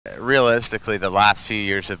realistically, the last few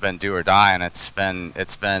years have been do or die, and it's been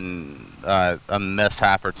a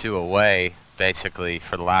mishap or two away, basically,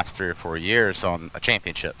 for the last 3 or 4 years on a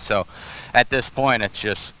championship. So, at this point, it's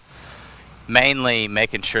just mainly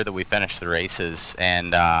making sure that we finish the races,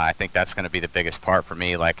 and I think that's going to be the biggest part for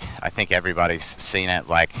me. Like, I think everybody's seen it.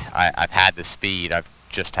 Like, I've had the speed, I've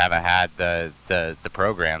just haven't had the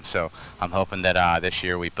program. So I'm hoping that this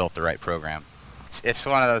year we built the right program. It's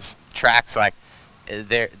one of those tracks, like,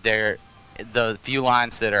 they're the few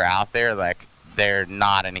lines that are out there, like, they're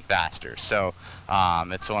not any faster. So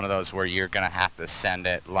it's one of those where you're gonna have to send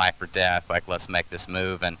it life or death, like, let's make this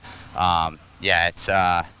move. And yeah, it's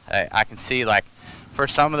I can see, like, for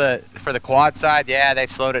the quad side, yeah, they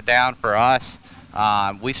slowed it down. For us,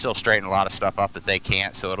 we still straighten a lot of stuff up that they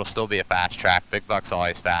can't, so it'll still be a fast track. Big Buck's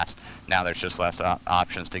always fast. Now there's just less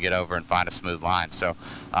options to get over and find a smooth line. So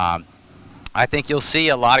I think you'll see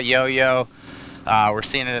a lot of yo-yo. We're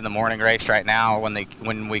seeing it in the morning race right now.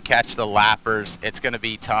 When we catch the lappers, it's going to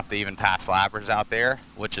be tough to even pass lappers out there,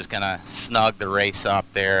 which is going to snug the race up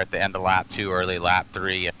there at the end of lap 2, early lap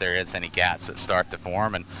 3, if there is any gaps that start to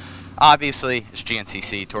form. And obviously, it's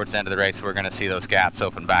GNCC. Towards the end of the race, we're going to see those gaps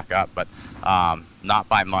open back up, but not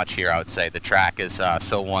by much here, I would say. The track is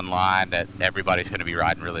so one line that everybody's going to be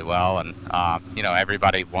riding really well, and you know,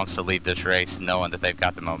 everybody wants to leave this race knowing that they've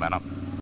got the momentum.